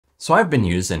So I've been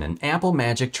using an Apple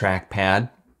Magic Trackpad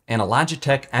and a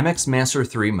Logitech MX Master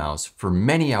 3 mouse for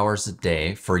many hours a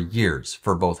day for years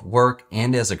for both work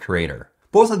and as a creator.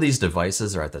 Both of these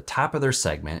devices are at the top of their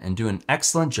segment and do an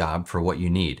excellent job for what you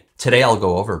need. Today I'll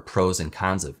go over pros and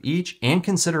cons of each and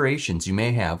considerations you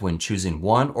may have when choosing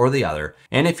one or the other.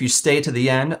 And if you stay to the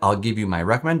end, I'll give you my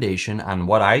recommendation on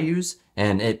what I use,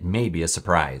 and it may be a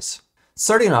surprise.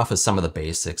 Starting off with some of the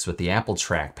basics with the Apple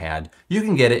Trackpad, you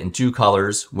can get it in two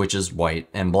colors, which is white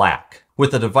and black.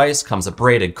 With the device comes a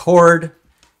braided cord,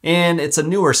 and it's a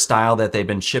newer style that they've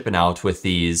been shipping out with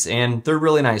these, and they're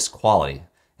really nice quality.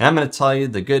 And I'm going to tell you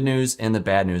the good news and the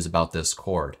bad news about this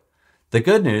cord. The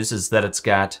good news is that it's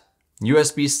got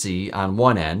USB-C on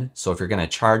one end, so if you're going to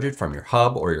charge it from your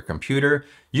hub or your computer,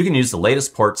 you can use the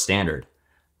latest port standard.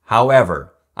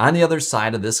 However, on the other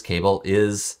side of this cable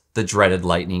is the dreaded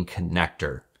Lightning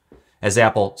connector, as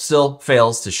Apple still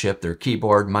fails to ship their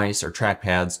keyboard, mice, or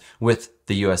trackpads with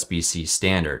the USB-C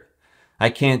standard.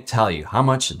 I can't tell you how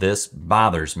much this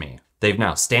bothers me. They've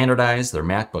now standardized their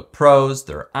MacBook Pros,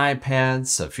 their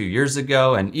iPads a few years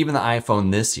ago, and even the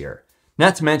iPhone this year.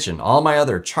 Not to mention all my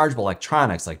other chargeable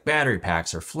electronics like battery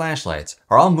packs or flashlights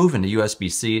are all moving to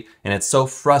USB-C, and it's so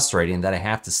frustrating that I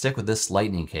have to stick with this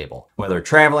Lightning cable, whether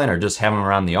traveling or just having them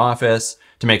around the office,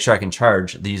 to make sure I can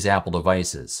charge these Apple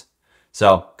devices.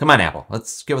 So come on Apple,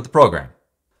 let's get with the program.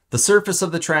 The surface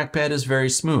of the trackpad is very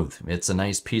smooth. It's a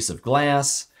nice piece of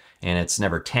glass, and it's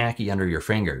never tacky under your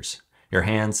fingers. Your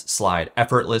hands slide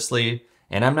effortlessly,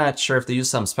 and I'm not sure if they use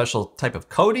some special type of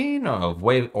coating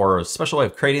or a special way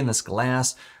of creating this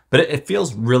glass, but it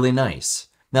feels really nice.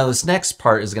 Now this next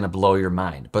part is going to blow your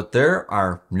mind, but there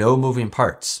are no moving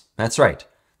parts. That's right.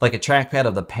 Like a trackpad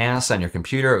of the past on your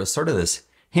computer, it was sort of this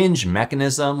hinge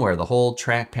mechanism where the whole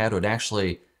trackpad would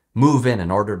actually move in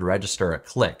order to register a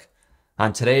click.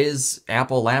 On today's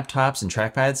Apple laptops and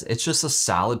trackpads, it's just a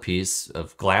solid piece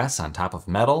of glass on top of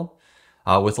metal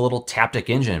with a little Taptic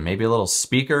engine, maybe a little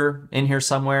speaker in here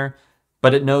somewhere,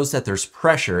 but it knows that there's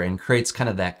pressure and creates kind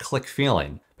of that click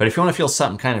feeling. But if you want to feel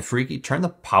something kind of freaky, turn the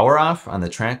power off on the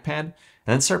trackpad and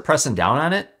then start pressing down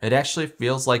on it. It actually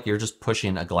feels like you're just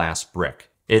pushing a glass brick.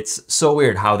 It's so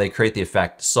weird how they create the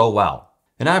effect so well.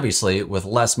 And obviously, with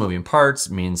less moving parts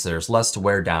means there's less to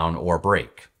wear down or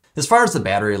break. As far as the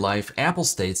battery life, Apple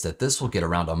states that this will get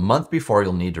around a month before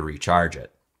you'll need to recharge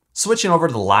it. Switching over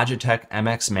to the Logitech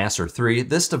MX Master 3,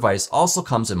 this device also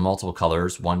comes in multiple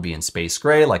colors, one being space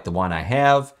gray like the one I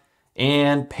have,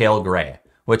 and pale gray,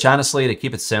 which honestly, to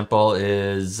keep it simple,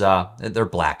 is they're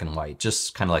black and white,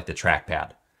 just kind of like the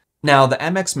trackpad. Now, the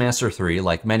MX Master 3,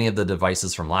 like many of the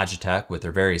devices from Logitech with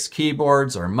their various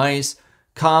keyboards or mice,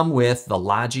 come with the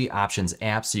Logi Options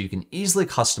app so you can easily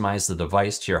customize the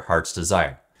device to your heart's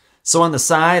desire. So on the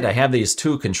side, I have these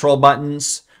two control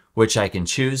buttons, which I can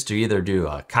choose to either do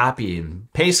a copy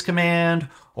and paste command,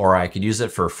 or I could use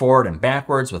it for forward and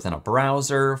backwards within a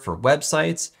browser for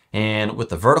websites. And with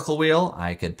the vertical wheel,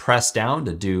 I could press down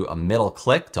to do a middle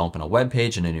click to open a web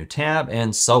page in a new tab,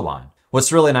 and so on.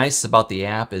 What's really nice about the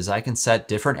app is I can set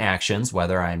different actions,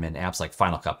 whether I'm in apps like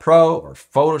Final Cut Pro or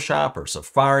Photoshop or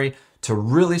Safari, to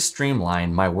really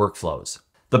streamline my workflows.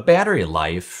 The battery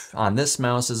life on this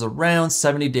mouse is around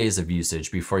 70 days of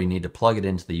usage before you need to plug it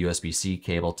into the USB-C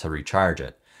cable to recharge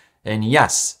it. And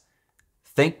yes,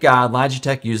 thank God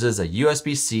Logitech uses a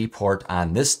USB-C port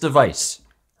on this device,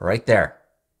 right there.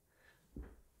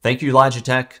 Thank you,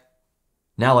 Logitech.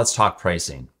 Now let's talk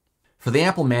pricing. For the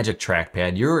Apple Magic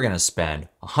Trackpad, you're going to spend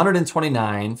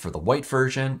 $129 for the white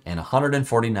version and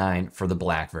 $149 for the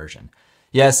black version.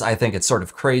 Yes, I think it's sort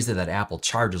of crazy that Apple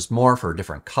charges more for a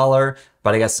different color,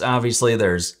 but I guess obviously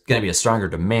there's going to be a stronger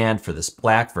demand for this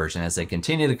black version as they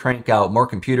continue to crank out more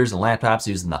computers and laptops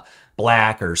using the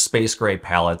black or space gray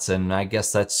palettes, and I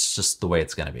guess that's just the way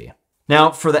it's going to be.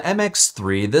 Now, for the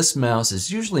MX3, this mouse is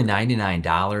usually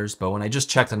 $99, but when I just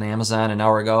checked on Amazon an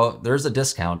hour ago, there's a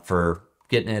discount for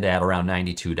getting it at around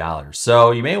 $92.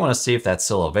 So you may want to see if that's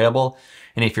still available,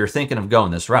 and if you're thinking of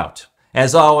going this route.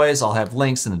 As always, I'll have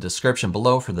links in the description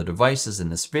below for the devices in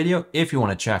this video if you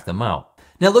want to check them out.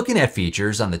 Now, looking at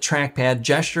features on the trackpad,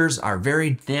 gestures are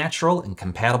very natural and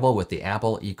compatible with the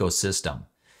Apple ecosystem.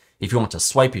 If you want to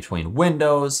swipe between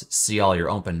windows, see all your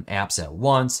open apps at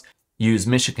once, use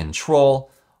mission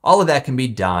control, all of that can be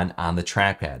done on the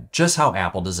trackpad, just how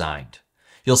Apple designed.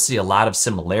 You'll see a lot of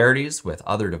similarities with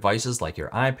other devices like your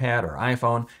iPad or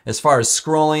iPhone as far as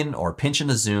scrolling or pinching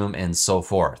to zoom and so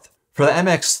forth. For the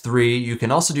MX3, you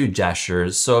can also do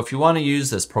gestures, so if you want to use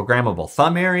this programmable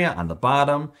thumb area on the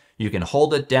bottom, you can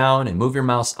hold it down and move your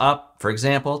mouse up, for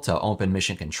example, to open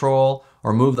mission control,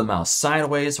 or move the mouse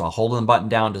sideways while holding the button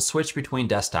down to switch between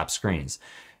desktop screens.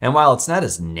 And while it's not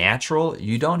as natural,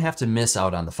 you don't have to miss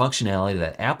out on the functionality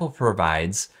that Apple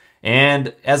provides.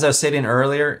 And as I was stating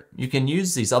earlier, you can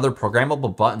use these other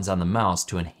programmable buttons on the mouse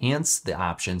to enhance the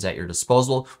options at your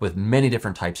disposal with many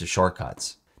different types of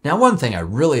shortcuts. Now, one thing I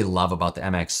really love about the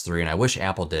MX3, and I wish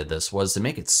Apple did this, was to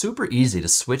make it super easy to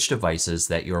switch devices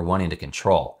that you're wanting to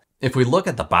control. If we look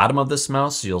at the bottom of this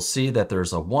mouse, you'll see that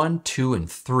there's a 1, 2, and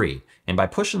 3. And by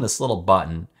pushing this little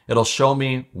button, it'll show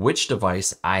me which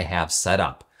device I have set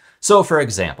up. So for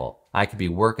example, I could be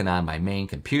working on my main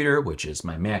computer, which is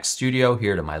my Mac Studio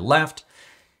here to my left.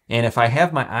 And if I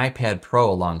have my iPad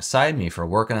Pro alongside me for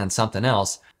working on something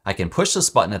else, I can push this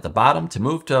button at the bottom to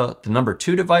move to the number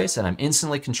 2 device, and I'm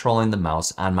instantly controlling the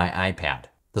mouse on my iPad.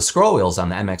 The scroll wheels on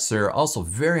the MX3 are also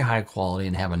very high quality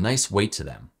and have a nice weight to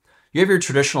them. You have your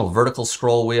traditional vertical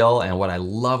scroll wheel, and what I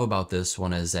love about this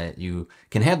one is that you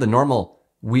can have the normal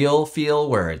wheel feel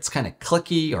where it's kind of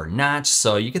clicky or notched,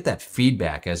 so you get that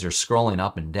feedback as you're scrolling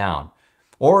up and down.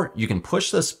 Or you can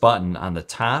push this button on the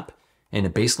top and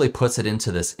it basically puts it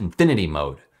into this infinity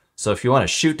mode. So if you want to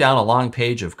shoot down a long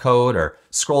page of code or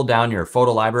scroll down your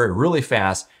photo library really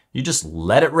fast, you just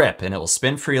let it rip and it will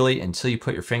spin freely until you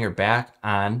put your finger back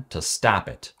on to stop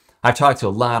it. I've talked to a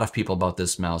lot of people about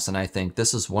this mouse, and I think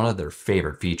this is one of their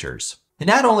favorite features. And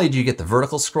not only do you get the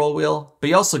vertical scroll wheel, but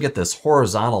you also get this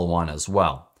horizontal one as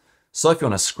well. So if you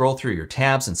want to scroll through your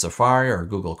tabs in Safari or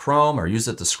Google Chrome, or use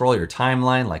it to scroll your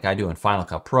timeline like I do in Final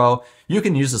Cut Pro, you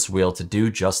can use this wheel to do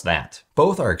just that.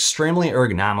 Both are extremely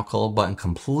ergonomical, but in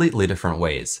completely different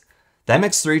ways. The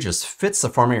MX3 just fits the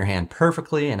form of your hand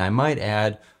perfectly, and I might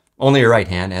add, only your right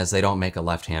hand, as they don't make a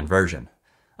left-hand version.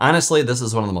 Honestly, this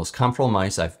is one of the most comfortable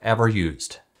mice I've ever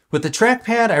used. With the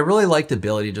trackpad, I really like the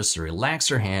ability just to relax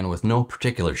your hand with no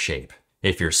particular shape.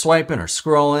 If you're swiping or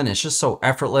scrolling, it's just so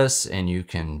effortless, and you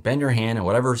can bend your hand in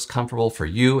whatever's comfortable for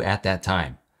you at that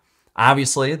time.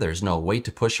 Obviously, there's no weight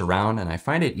to push around, and I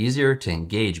find it easier to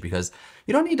engage because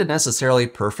you don't need to necessarily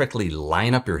perfectly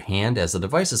line up your hand, as the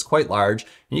device is quite large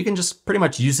and you can just pretty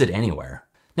much use it anywhere.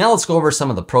 Now let's go over some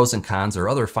of the pros and cons or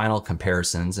other final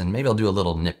comparisons, and maybe I'll do a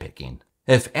little nitpicking.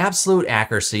 If absolute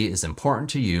accuracy is important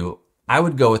to you, I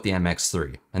would go with the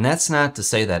MX3. And that's not to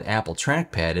say that Apple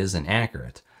Trackpad isn't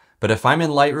accurate. But if I'm in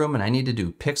Lightroom and I need to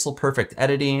do pixel perfect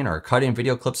editing or cutting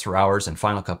video clips for hours in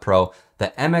Final Cut Pro,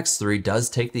 the MX3 does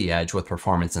take the edge with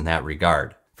performance in that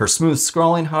regard. For smooth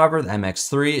scrolling, however, the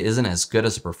MX3 isn't as good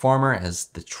as a performer as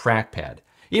the trackpad,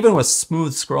 even with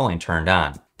smooth scrolling turned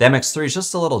on. The MX3 is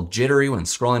just a little jittery when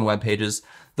scrolling web pages,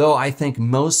 though I think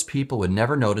most people would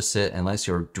never notice it unless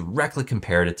you're directly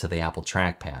compared it to the Apple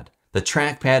Trackpad. The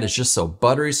trackpad is just so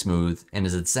buttery smooth and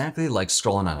is exactly like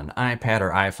scrolling on an iPad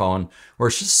or iPhone, where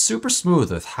it's just super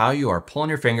smooth with how you are pulling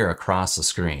your finger across the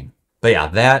screen. But yeah,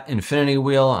 that infinity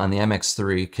wheel on the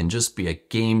MX3 can just be a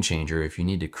game changer if you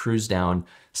need to cruise down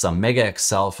some mega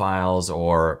Excel files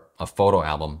or a photo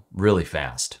album really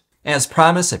fast. As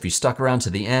promised, if you stuck around to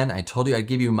the end, I told you I'd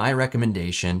give you my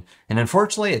recommendation, and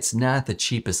unfortunately it's not the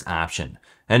cheapest option.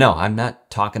 And no, I'm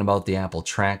not talking about the Apple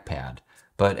Trackpad,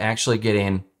 but actually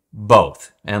getting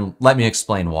both, and let me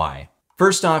explain why.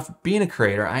 First off, being a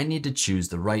creator, I need to choose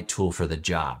the right tool for the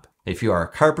job. If you are a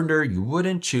carpenter, you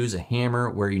wouldn't choose a hammer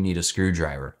where you need a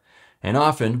screwdriver. And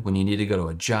often, when you need to go to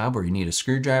a job where you need a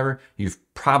screwdriver, you've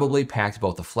probably packed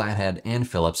both the flathead and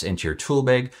Phillips into your tool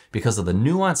bag because of the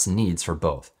nuanced needs for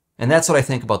both. And that's what I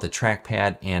think about the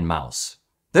trackpad and mouse.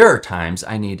 There are times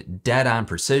I need dead-on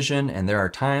precision, and there are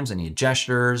times I need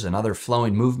gestures and other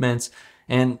flowing movements,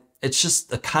 and it's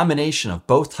just a combination of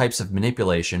both types of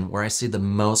manipulation where I see the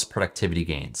most productivity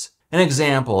gains. An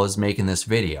example is making this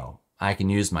video. I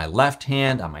can use my left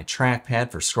hand on my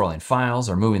trackpad for scrolling files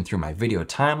or moving through my video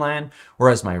timeline,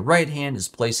 whereas my right hand is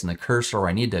placing the cursor where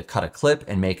I need to cut a clip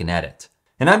and make an edit.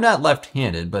 And I'm not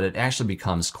left-handed, but it actually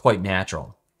becomes quite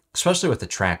natural, especially with the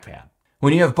trackpad.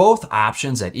 When you have both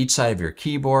options at each side of your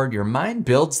keyboard, your mind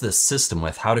builds this system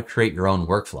with how to create your own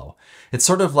workflow. It's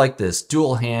sort of like this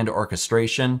dual hand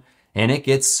orchestration, and it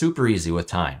gets super easy with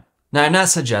time. Now, I'm not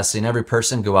suggesting every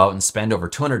person go out and spend over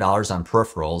 $200 on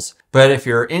peripherals, but if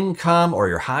your income or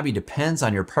your hobby depends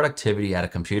on your productivity at a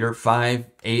computer 5,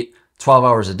 8, 12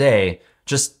 hours a day,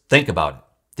 just think about it.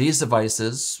 These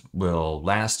devices will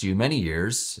last you many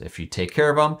years if you take care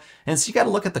of them, and so you got to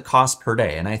look at the cost per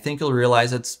day, and I think you'll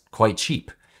realize it's quite cheap,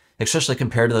 especially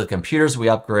compared to the computers we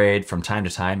upgrade from time to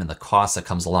time and the cost that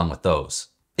comes along with those.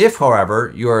 If,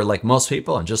 however, you are like most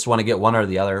people and just want to get one or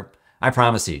the other, I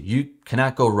promise you, you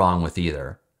cannot go wrong with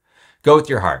either. Go with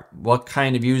your heart. What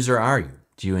kind of user are you?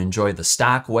 Do you enjoy the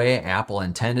stock way Apple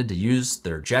intended to use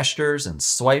their gestures and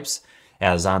swipes,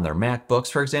 as on their MacBooks,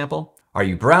 for example? Are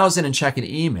you browsing and checking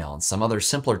email and some other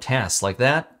simpler tasks like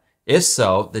that? If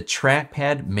so, the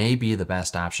trackpad may be the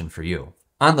best option for you.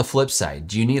 On the flip side,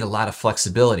 do you need a lot of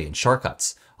flexibility and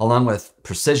shortcuts, along with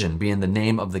precision being the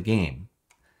name of the game?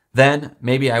 Then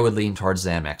maybe I would lean towards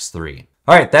the MX3.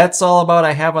 All right, that's all about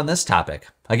I have on this topic.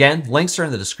 Again, links are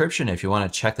in the description if you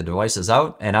want to check the devices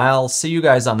out, and I'll see you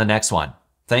guys on the next one.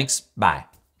 Thanks, bye.